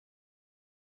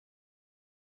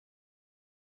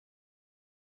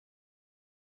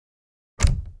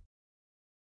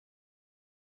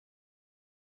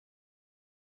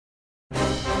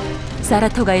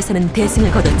사라토가에서는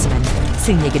대승을 거뒀지만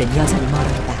승리길은 여전히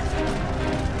멀었다.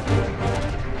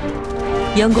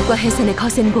 영국과 해산의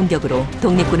거센 공격으로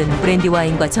독립군은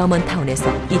브랜디와인과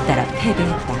저먼타운에서 잇따라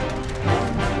패배했다.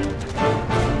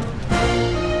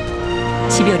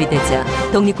 12월이 되자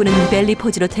독립군은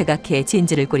벨리포지로 퇴각해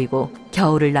진지를 꾸리고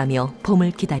겨울을 나며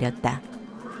봄을 기다렸다.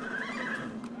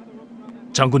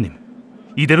 장군님,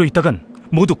 이대로 있다간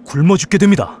모두 굶어 죽게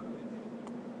됩니다.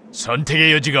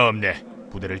 선택의 여지가 없네.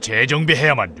 부대를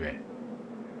재정비해야만 돼.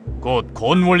 곧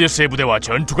곤월리스의 부대와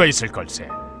전투가 있을 걸세.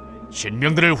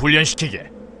 신병들을 훈련시키게.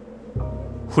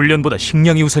 훈련보다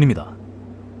식량이 우선입니다.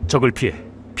 적을 피해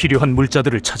필요한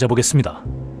물자들을 찾아보겠습니다.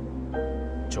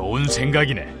 좋은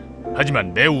생각이네.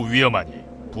 하지만 매우 위험하니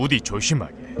부디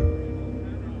조심하게.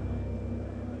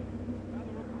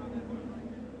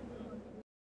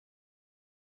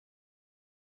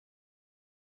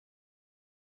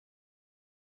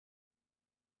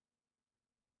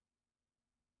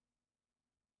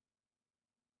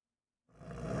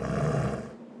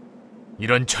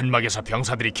 이런 천막에서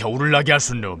병사들이 겨울을 나게 할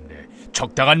수는 없네.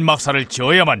 적당한 막사를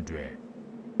지어야만 돼.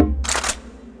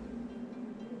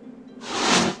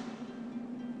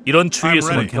 이런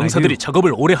추위에서는 병사들이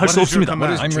작업을 오래 할 수 없습니다.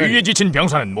 추위에 지친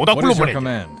병사는 모닥불로 보내.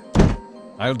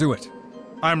 I'll do it.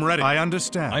 I'm ready. I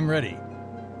understand. I'm ready.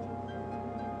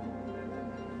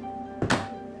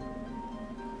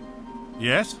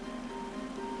 Yes?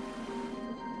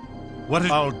 What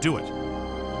is... I'll do it.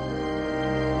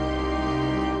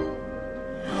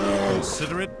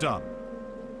 Consider it done.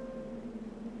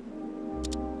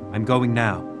 I'm going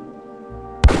now.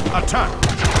 Attack!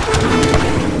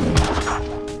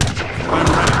 I'm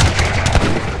ready.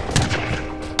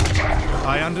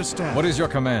 I understand. What is your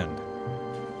command?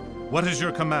 What is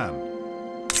your command?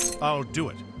 I'll do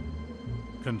it.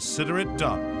 Consider it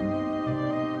done.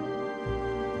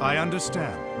 I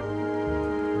understand.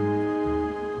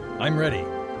 I'm ready.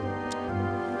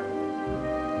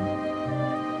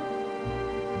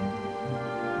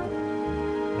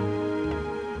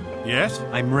 Yes?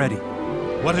 I'm ready.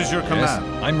 What is your command?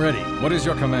 Yes, I'm ready. What is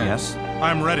your command? Yes?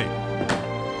 I'm ready.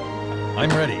 I'm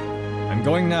ready. I'm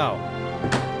going now.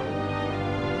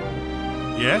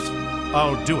 Yes?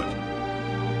 I'll do it.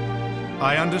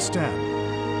 I understand.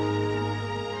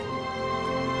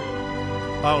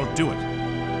 I'll do it.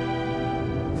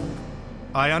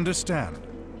 I understand.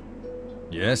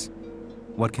 Yes?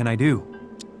 What can I do?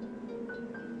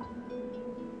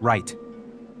 Right.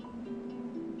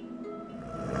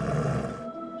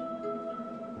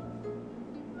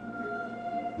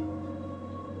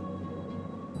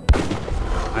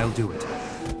 I'll do it.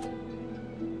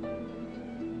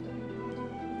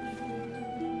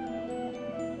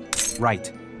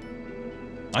 Right.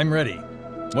 I'm ready.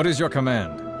 What is your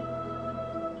command?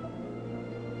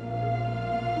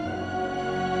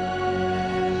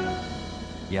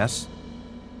 Yes?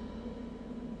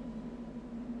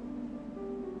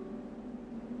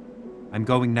 I'm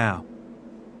going now.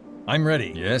 I'm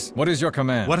ready. Yes? What is your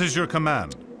command? What is your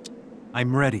command?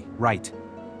 I'm ready. Right.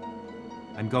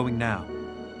 I'm going now.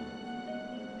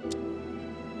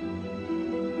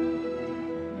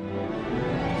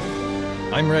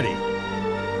 I'm ready.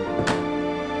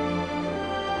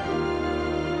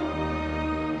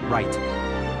 Right.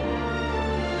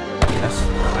 Yes,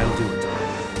 I'll do it.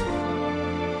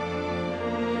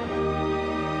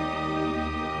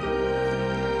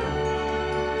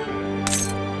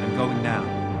 I'm going now.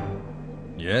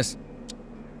 Yes?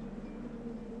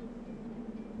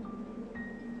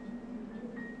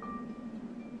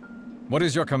 What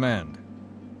is your command?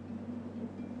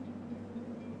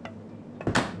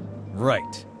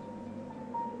 Right.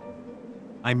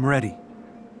 I'm ready.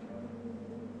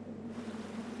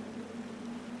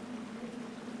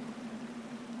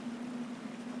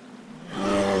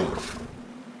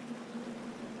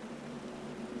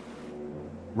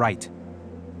 Right.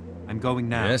 I'm going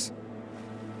now. Yes?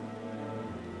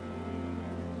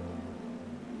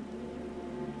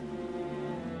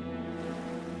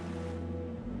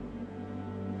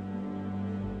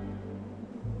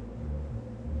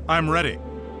 I'm ready.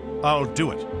 I'll do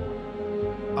it.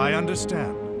 I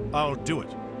understand. I'll do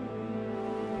it.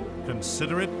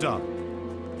 Consider it done.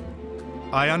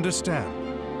 I understand.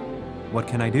 What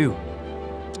can I do?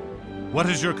 What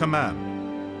is your command?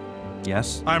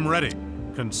 Yes? I'm ready.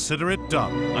 Consider it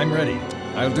done. I'm ready.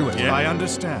 I'll do it. Yeah. I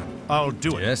understand. I'll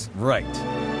do it. Yes? Right.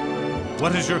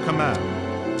 What is your command?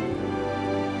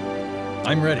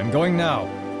 I'm ready. I'm going now.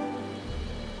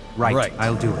 Right. Right.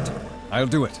 I'll do it. I'll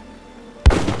do it.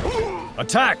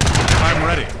 Attack! I'm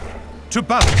ready. To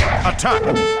battle. Attack!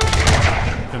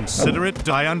 Consider it.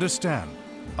 I understand.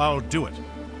 I'll do it.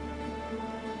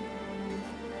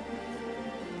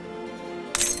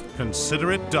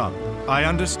 Consider it done. I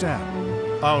understand.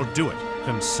 I'll do it.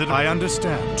 Consider. I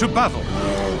understand. To battle.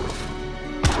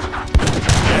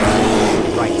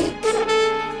 Right.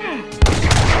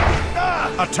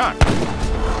 Attack.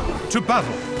 To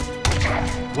battle.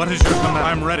 What is your command?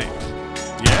 I'm ready.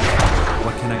 Yes?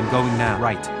 What can I... I'm going now.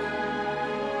 Right.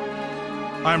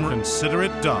 I'm... Consider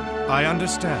it done. I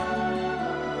understand.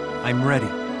 I'm ready.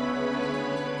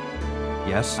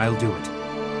 Yes, I'll do it.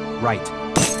 Right.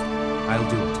 I'll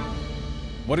do it.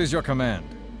 What is your command?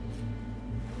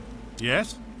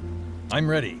 Yes? I'm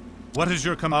ready. What is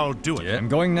your command? I'll do it. Yeah, I'm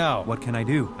going now. What can I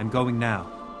do? I'm going now.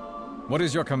 What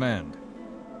is your command?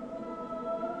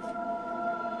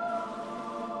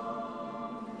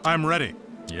 I'm ready.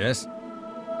 Yes?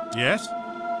 Yes?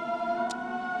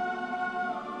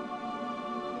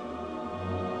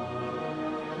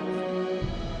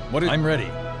 What is... I'm ready.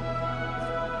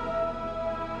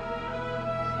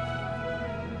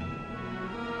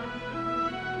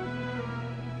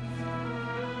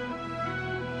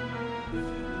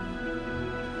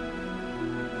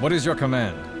 What is your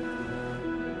command?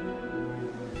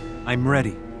 I'm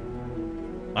ready.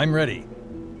 I'm ready.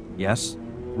 Yes?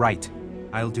 Right.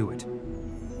 I'll do it.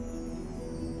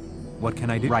 What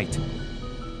can I do? Right.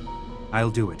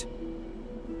 I'll do it.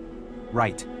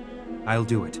 Right. I'll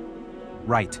do it.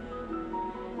 Right.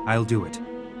 I'll do it.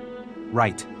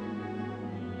 Right.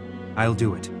 I'll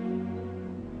do it.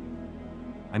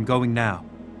 I'm going now.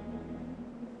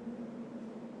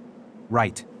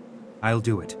 Right. I'll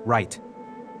do it. Right.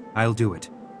 I'll do it.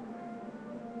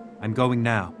 I'm going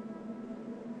now.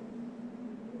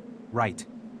 Right.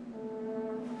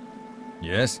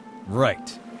 Yes?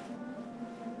 Right.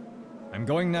 I'm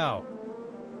going now.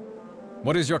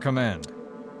 What is your command?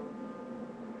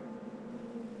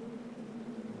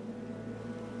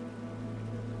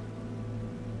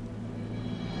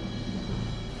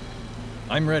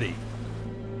 I'm ready.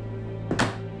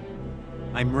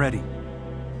 I'm ready.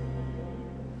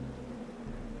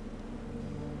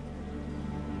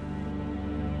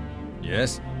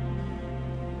 Yes?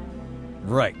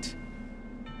 Right.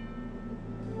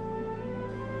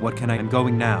 What can I... I'm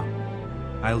going now.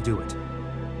 I'll do it.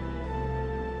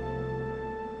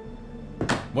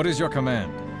 What is your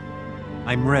command?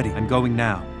 I'm ready. I'm going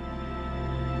now.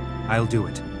 I'll do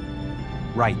it.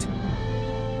 Right.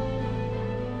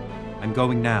 I'm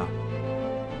going now.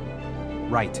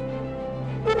 Right.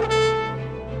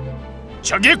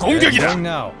 적의 I'm 공격이다. going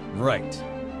now. Right.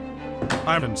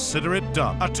 I'm... Consider it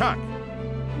done. Attack.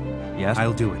 Yes,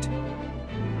 I'll do it.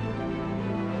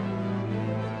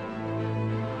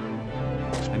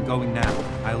 I'm going now.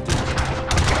 I'll do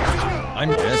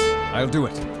it. Yes, I'll do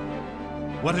it.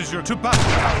 What is your... To battle.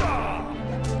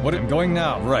 What... I'm going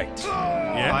now. Right.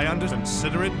 Yeah, I understand.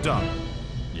 Consider it done.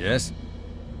 Yes?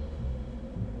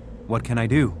 What can I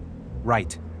do?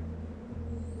 Right.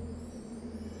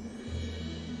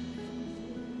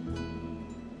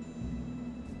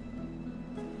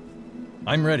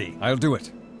 I'm ready. I'll do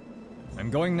it. I'm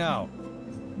going now.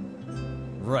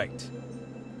 Right.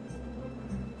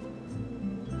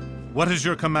 What is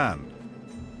your command?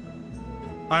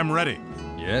 I'm ready.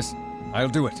 Yes, I'll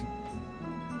do it.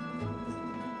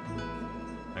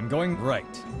 I'm going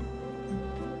right.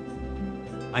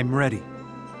 I'm ready.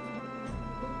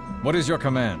 What is your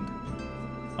command?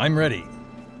 I'm ready.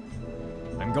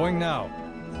 I'm going now.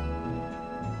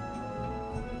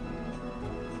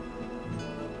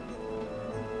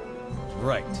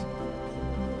 Right.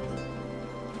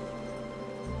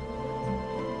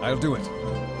 I'll do it.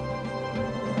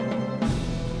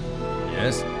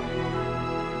 Yes?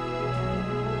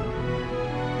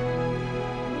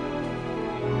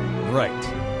 Right.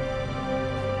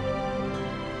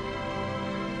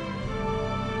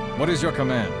 What is your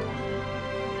command?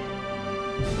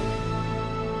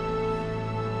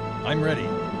 I'm ready.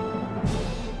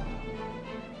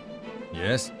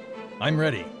 Yes, I'm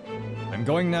ready. I'm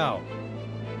going now.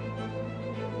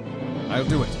 I'll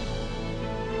do it.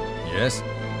 Yes?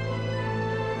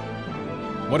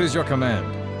 What is your command?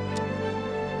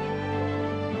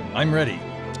 I'm ready.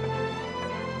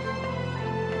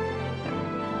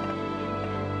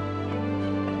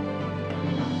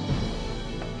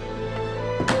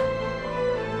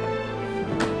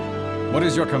 What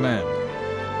is your command?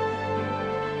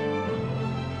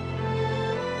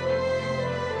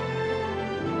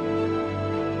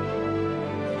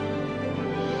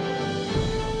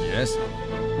 Yes?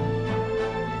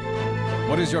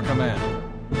 What is your command?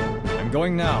 I'm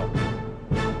going now.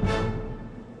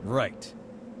 Right.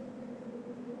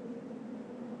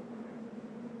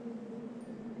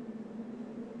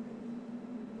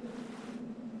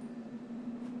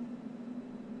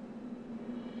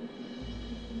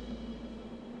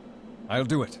 I'll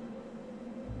do it.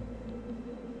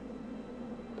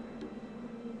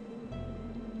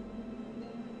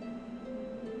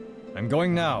 I'm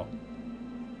going now.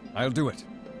 I'll do it.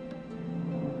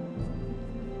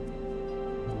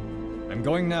 I'm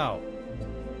going now.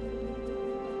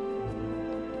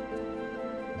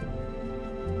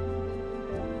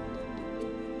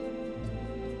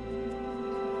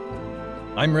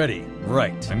 I'm ready.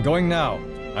 Right. I'm going now.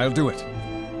 I'll do it.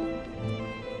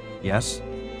 Yes.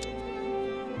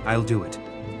 I'll do it.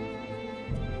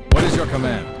 What is your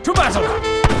command? To battle!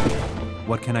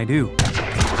 What can I do?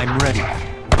 I'm ready.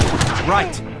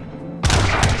 Right!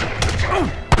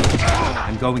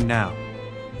 I'm going now.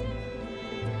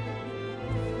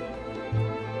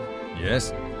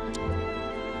 Yes.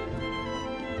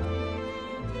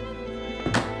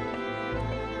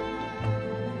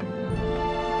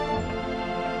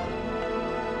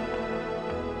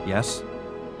 Yes.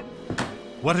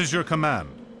 What is your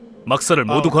command? 막사를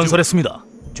모두 건설했습니다.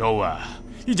 좋아.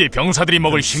 이제 병사들이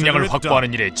먹을 식량을 Consider it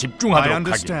확보하는 done. 일에 I 집중하도록 하기.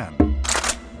 understand.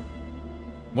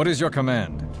 What is your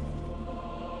command?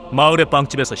 마을의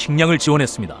빵집에서 식량을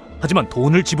지원했습니다. 하지만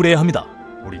돈을 지불해야 합니다.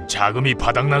 우린 자금이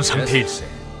바닥난 상태일세.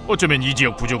 어쩌면 이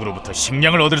지역 부족으로부터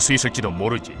식량을 얻을 수 있을지도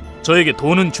모르지. 저에게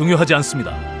돈은 중요하지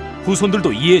않습니다.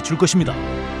 후손들도 이해해 줄 것입니다.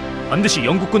 반드시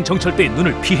영국군 정찰대의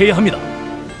눈을 피해야 합니다.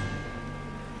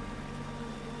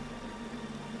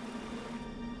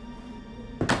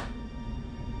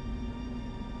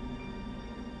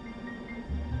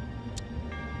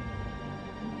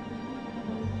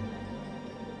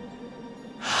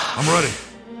 I'm ready.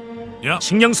 Yeah.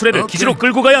 식량 수레를 기지로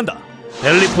끌고 가야 한다.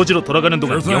 벨리포지로 돌아가는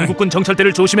동안 Sure thing. 영국군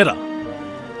정찰대를 조심해라.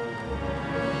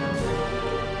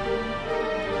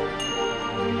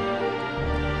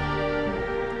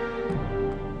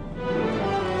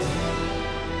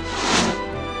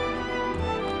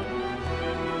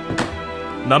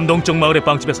 남동쪽 마을의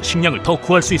빵집에서 식량을 더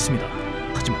구할 수 있습니다.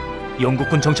 하지만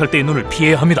영국군 정찰대의 눈을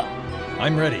피해야 합니다.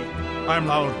 I'm ready.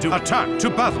 I'll do attack to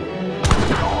battle.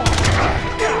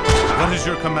 What is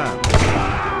your command?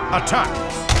 Attack.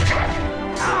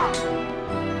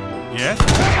 Yes.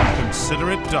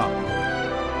 Consider it done.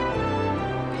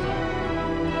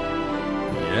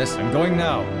 Yes, I'm going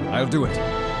now. I'll do it.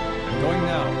 I'm going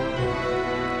now.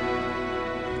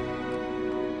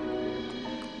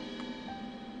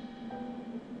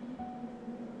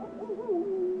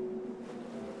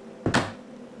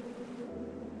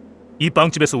 이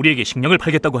빵집에서 우리에게 식량을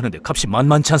팔겠다고 하는데 값이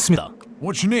만만치 않습니다.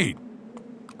 What you need?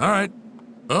 All right.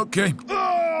 Okay.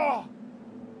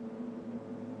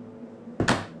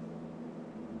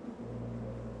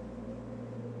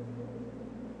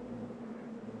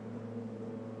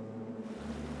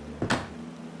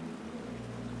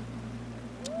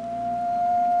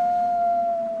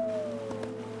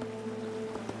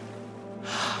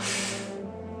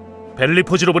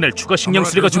 벨리포지로 보낼 추가 식량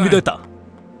수레가 준비됐다.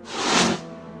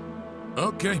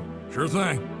 Okay. Sure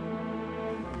thing.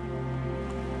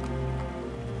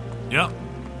 Yeah.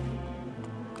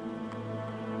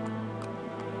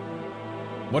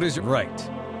 What is your right?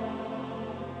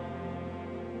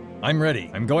 I'm ready.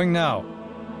 I'm going now.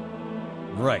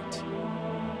 Right.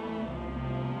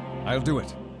 I'll do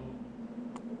it.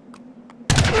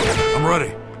 I'm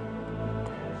ready.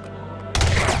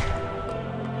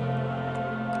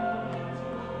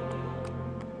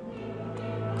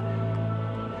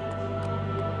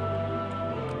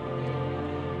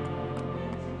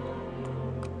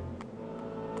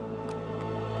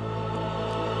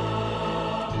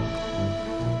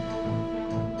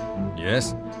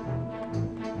 Yes.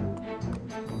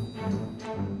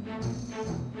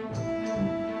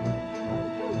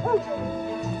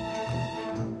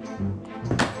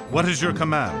 What is your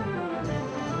command?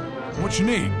 What you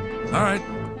need? All right.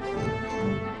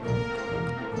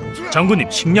 장군님,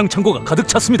 식량 창고가 가득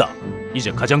찼습니다.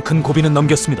 이제 가장 큰 고비는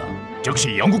넘겼습니다.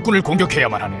 즉시 영국군을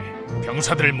공격해야만 하네.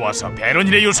 병사들을 모아서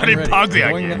베런일의 요새를 I'm ready. I'm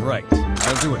going 파괴하게. now. Right.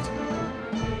 I'll do it.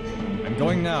 I'm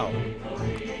going now.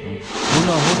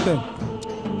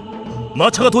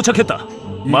 마차가 도착했다.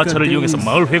 마차를 이용해서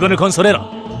마을 회관을 건설해라.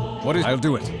 What is? I'll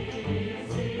do it.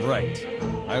 Right.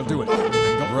 I'll do it.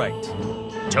 Go right.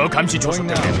 저 감시 조서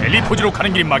때문에 벨리포지로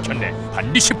가는 길이 막혔네.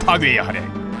 반드시 파괴해야 하네.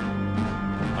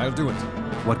 I'll do it.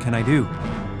 What can I do?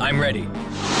 I'm ready.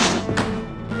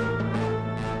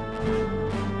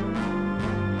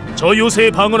 저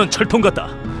요새의 방어는 철통 같다.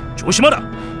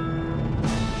 조심하라.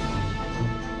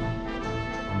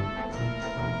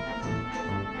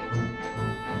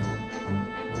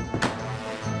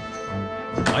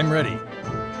 I'm ready.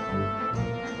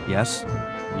 Yes.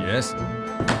 Yes.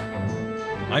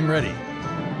 I'm ready.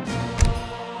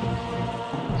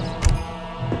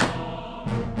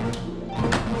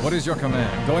 What is your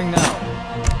command? Going now.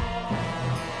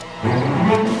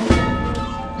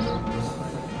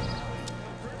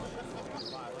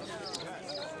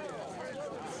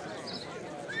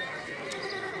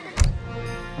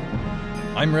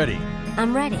 I'm ready.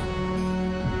 I'm ready.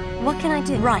 What can I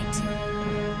do? Right.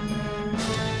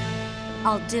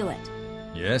 I'll do it.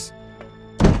 Yes?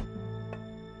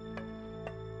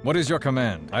 What is your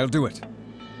command? I'll do it.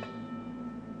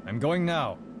 I'm going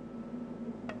now.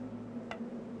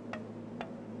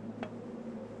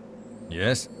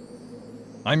 Yes?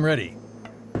 I'm ready.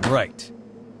 Right.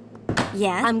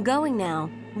 Yeah, I'm going now.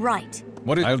 Right.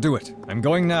 What is... I'll do it. I'm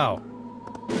going now.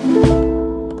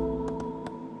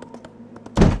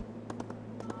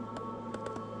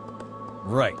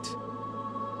 Right.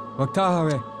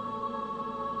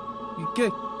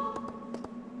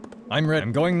 I'm ready.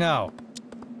 I'm going now.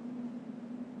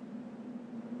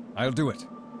 I'll do it.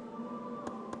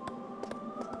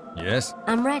 Yes?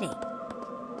 I'm ready.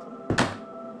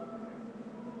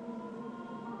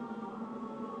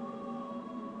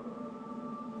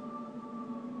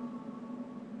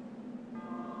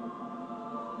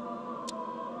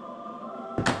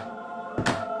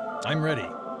 I'm ready.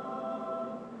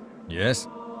 Yes?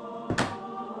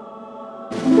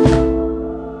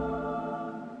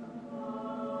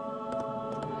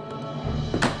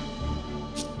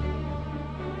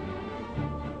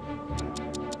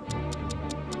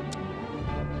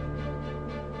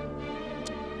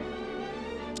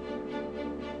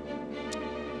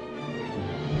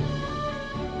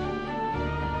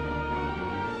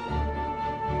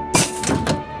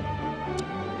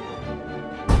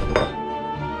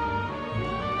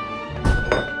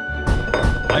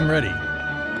 I'm ready.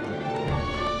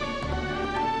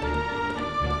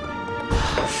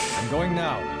 I'm going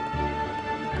now.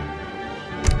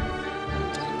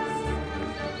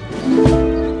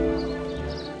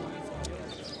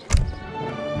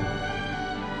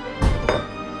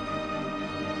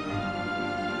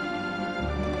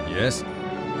 Yes?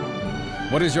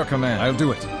 What is your command? I'll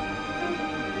do it.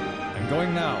 I'm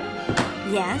going now.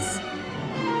 Yes?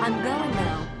 I'm going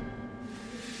now.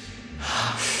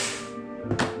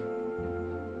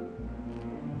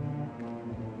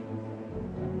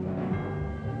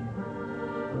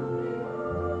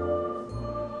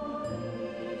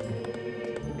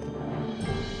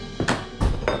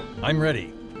 I'm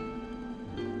ready.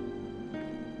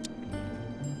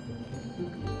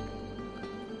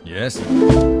 Yes?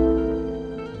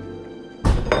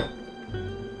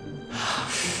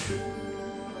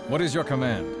 What is your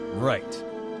command? Right.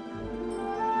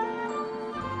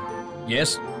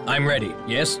 Yes, I'm ready.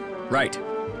 Yes, right.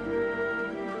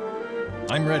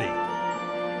 I'm ready.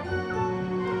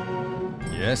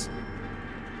 Yes?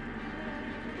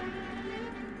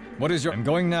 What is your... I'm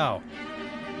going now.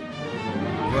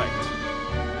 Right.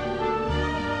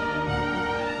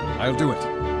 I'll do it.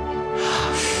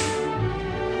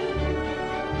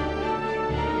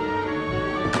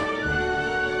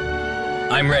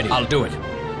 I'm ready. I'll do it.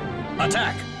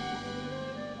 Attack!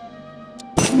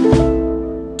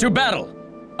 To battle!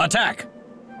 Attack!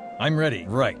 I'm ready.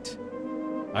 Right.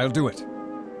 I'll do it.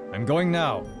 I'm going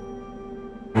now.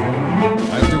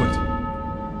 I'll do it.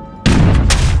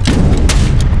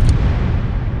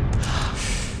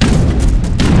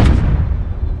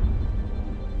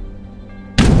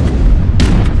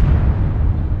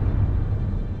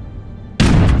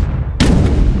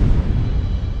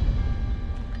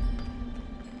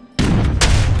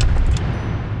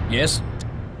 Yes?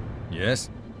 Yes?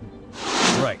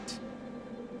 Right.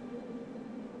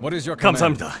 What is your command?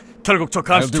 감사합니다. 결국 저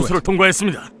감시 I'll do 투수를 it.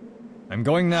 통과했습니다. I'm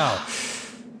going now.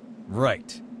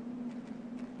 Right.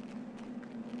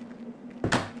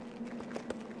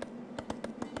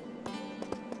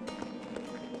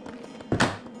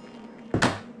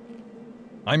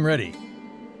 I'm ready.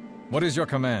 What is your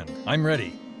command? I'm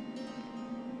ready.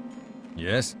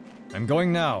 Yes? I'm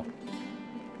going now.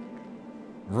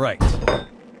 Right.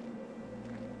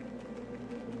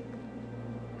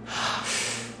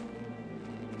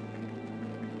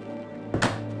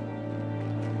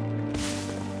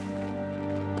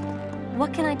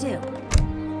 What can I do?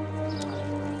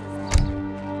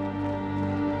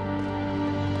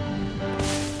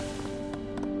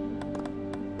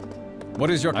 What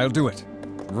is your... I'll do it.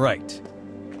 Right.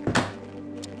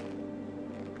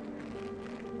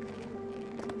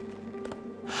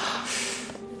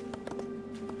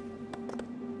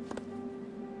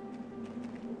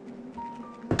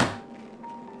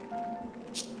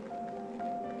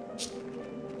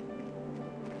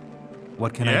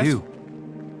 What can I Yes? do?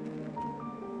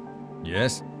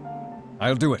 Yes?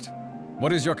 I'll do it.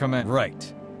 What is your command?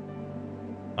 Right.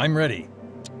 I'm ready.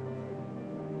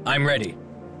 I'm ready.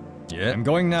 Yeah, I'm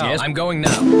going now. Yes, I'm going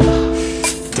now.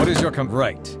 What is your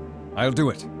right? I'll do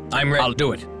it. I'm ready. I'll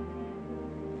do it.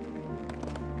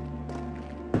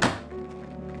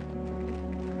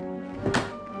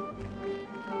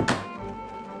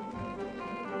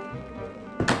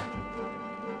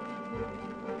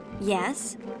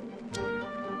 Yes.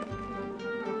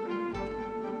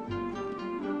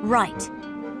 Right.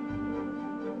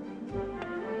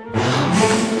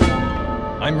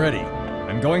 I'm ready.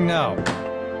 I'm going now.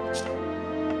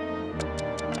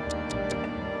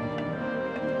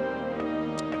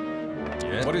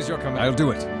 Yeah. What is your command? I'll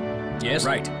do it. Yes,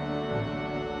 right.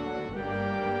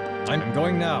 I'm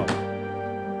going now.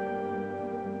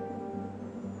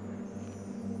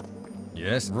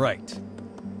 Yes, right.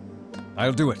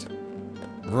 I'll do it.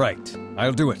 Right.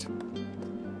 I'll do it.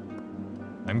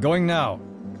 I'm going now.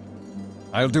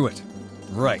 I'll do it.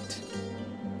 Right.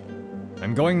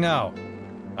 I'm going now.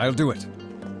 I'll do it.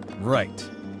 Right.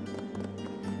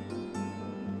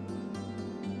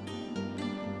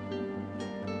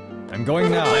 I'm going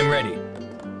now. I'm ready.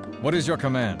 What is your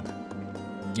command?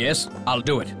 Yes, I'll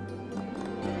do it.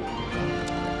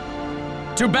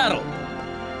 To battle!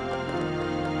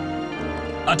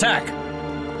 Attack!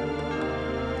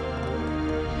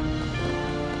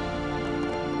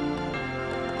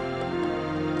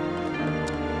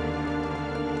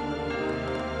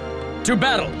 To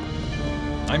battle!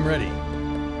 I'm ready.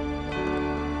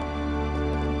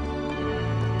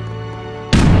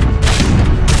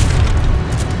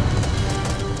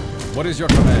 What is your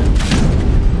command?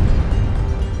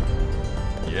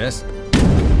 Yes.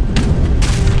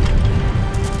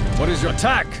 What is your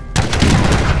attack?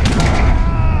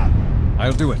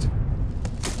 I'll do it.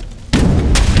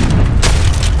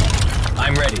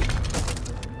 I'm ready.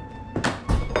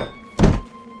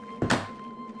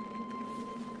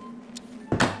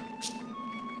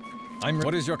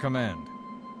 What is your command?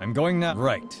 I'm going now.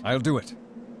 Right. I'll do it.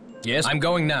 Yes, I'm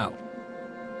going now.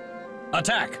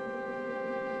 Attack!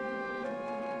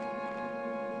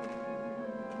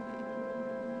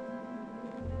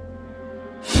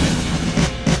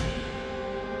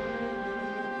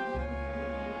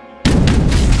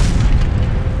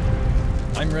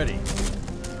 I'm ready.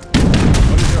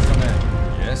 What is your command?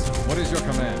 Yes. What is your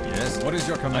command? Yes. What is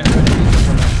your command? I'm ready. What is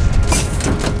your command?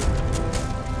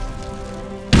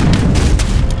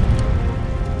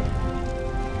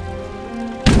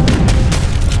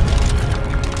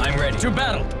 To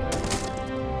battle!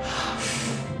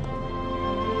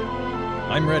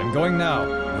 I'm ready. I'm going now.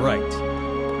 Right.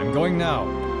 I'm going now.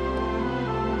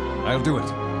 I'll do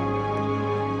it.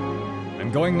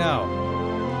 I'm going now.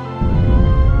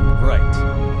 Right.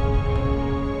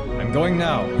 I'm going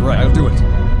now. Right. I'll do it.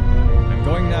 I'm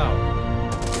going now.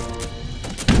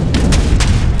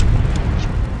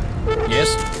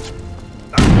 Yes.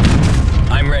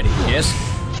 I'm ready. Yes.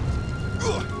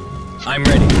 I'm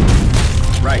ready.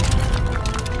 Right.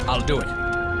 I'll do it.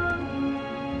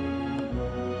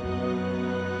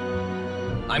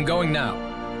 I'm going now.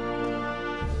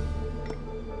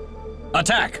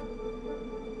 Attack!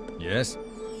 Yes.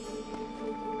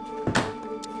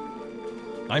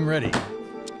 I'm ready.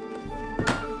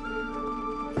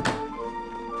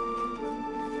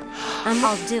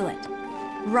 I'll do it.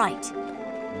 Right.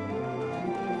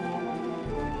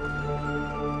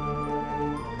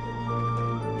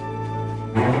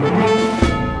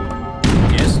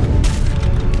 Yes.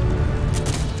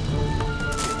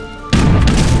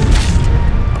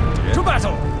 To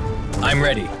battle! I'm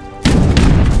ready.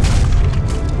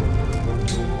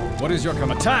 What is your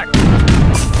command? Attack!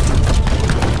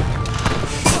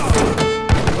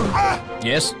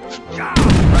 Yes.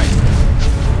 Right.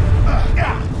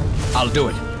 I'll do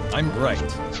it. I'm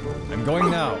right. I'm going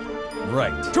now.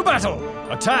 Right. To battle!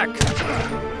 Attack!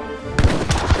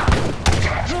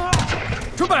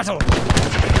 To battle!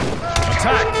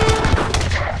 Attack!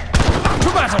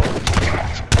 To battle!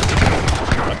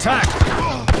 Attack!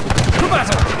 To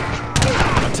battle!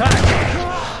 Attack!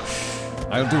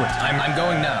 I'll do it. I'm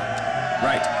going now.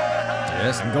 Right.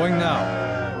 Yes, I'm going now.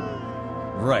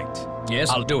 Right. Yes,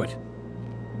 I'll do it.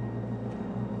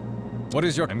 What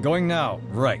is your... I'm going now.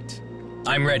 Right.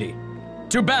 I'm ready.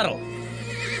 To battle!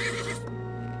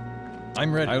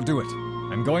 I'm ready. I'll do it.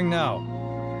 I'm going now.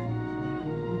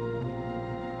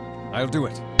 I'll do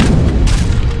it.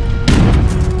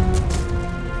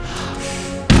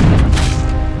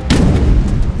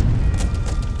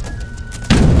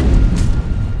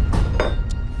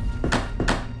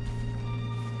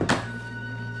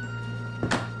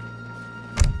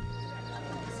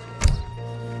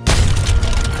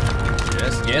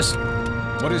 Yes.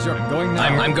 What is your... I'm going now.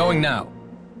 I'm going now.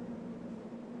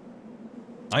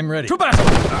 I'm ready. To battle!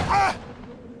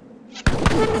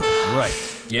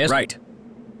 Right. Yes. Right.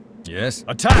 Yes.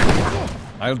 Attack!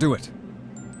 I'll do it.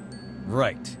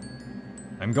 Right.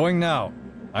 I'm going now.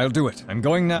 I'll do it. I'm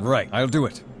going now. Right. I'll do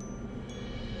it.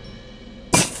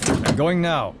 I'm going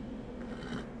now.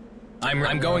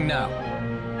 I'm going now.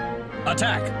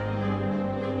 Attack!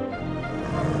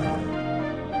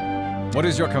 What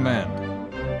is your command?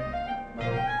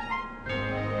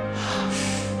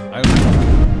 I'll do it.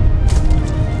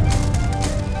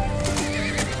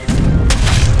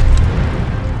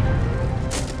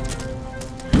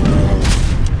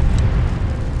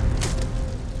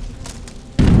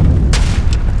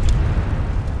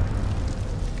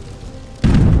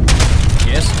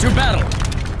 To battle!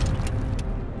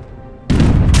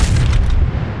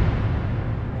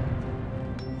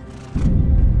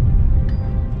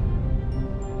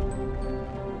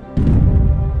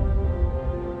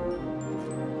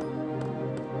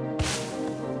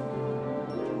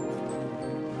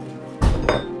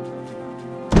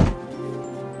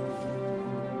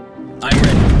 I'm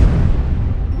ready.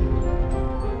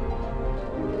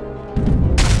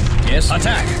 Yes,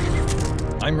 attack!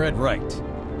 I'm ready. Right.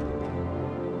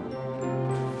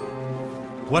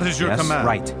 What is your Yes, command?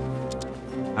 right.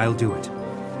 I'll do it.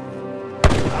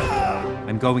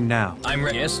 I'm going now. I'm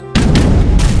ready. Yes.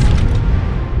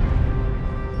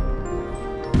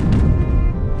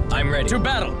 I'm ready. To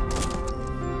battle!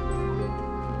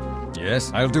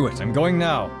 Yes, I'll do it. I'm going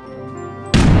now.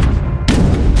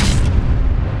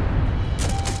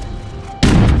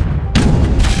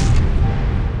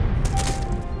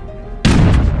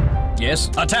 Yes,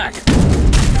 attack!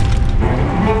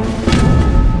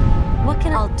 What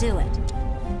can I'll do it?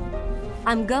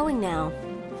 I'm going now.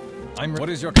 What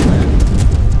is your command?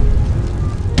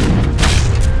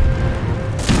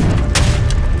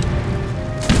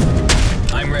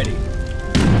 I'm ready.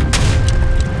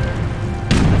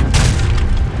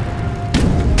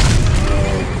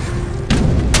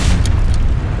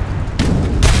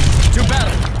 To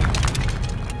battle!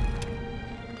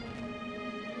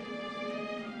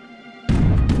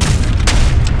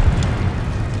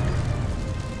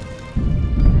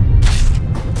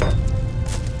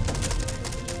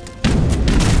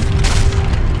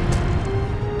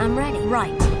 I'm ready.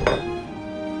 Right.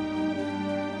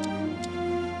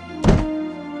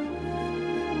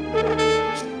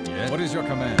 Yes. What is your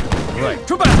command? Right.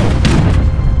 To battle!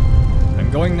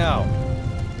 I'm going now.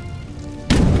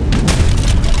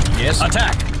 Yes,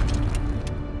 attack!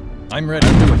 I'm ready.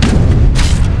 I'll do it.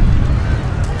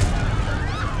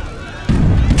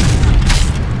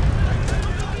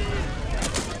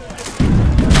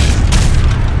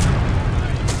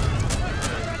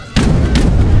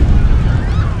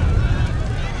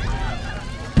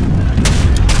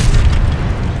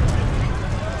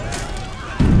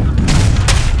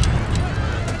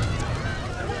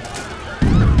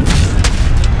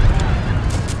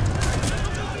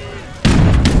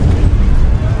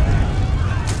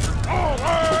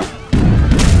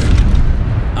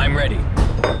 I'm ready.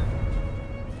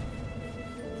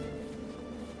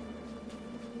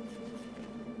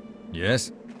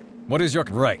 Yes. What is your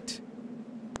right?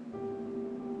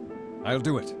 I'll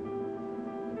do it.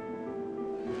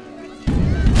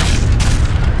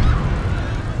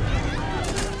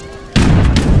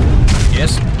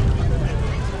 Yes.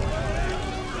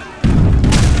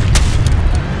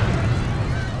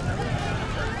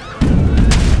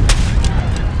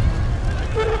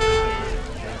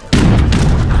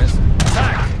 Yes.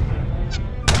 Attack!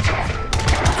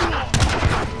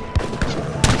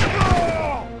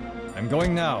 I'm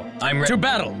going now. I'm ready. To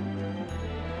battle!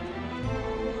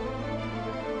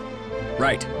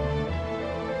 Right.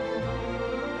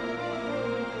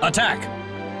 Attack!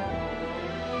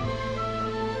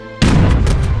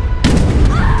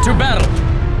 To battle!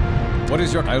 What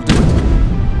is your... I'll do it.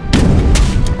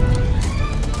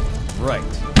 Right.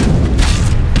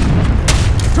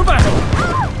 To battle!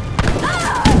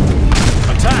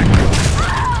 Attack!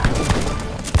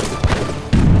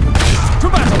 To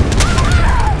battle!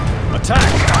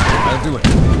 Attack! I'll do it.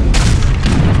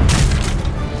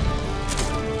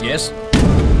 Yes.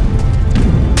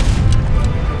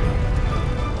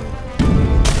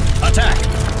 Attack!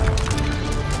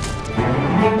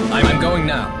 I'm going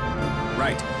now.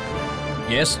 Right.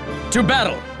 Yes. To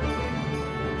battle!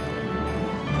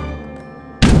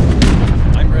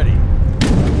 I'm ready.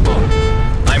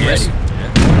 I'm Yes. ready.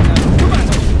 Yeah. To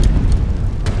battle!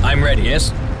 I'm ready.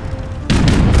 Yes.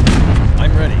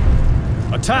 I'm ready.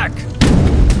 Attack!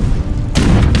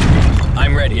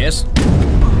 I'm ready. Yes.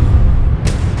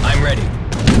 I'm ready.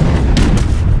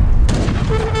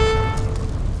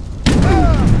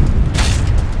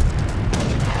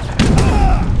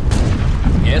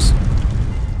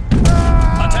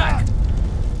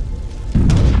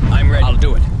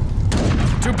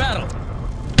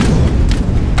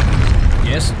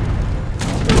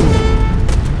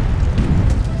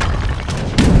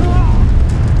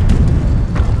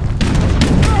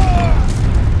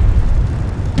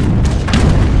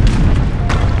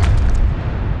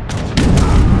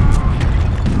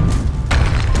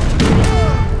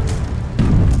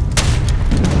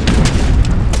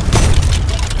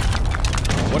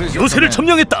 요새를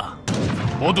점령했다.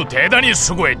 모두 대단히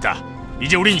수고했다.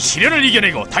 이제 우린 시련을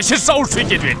이겨내고 다시 싸울 수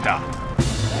있게 됐다.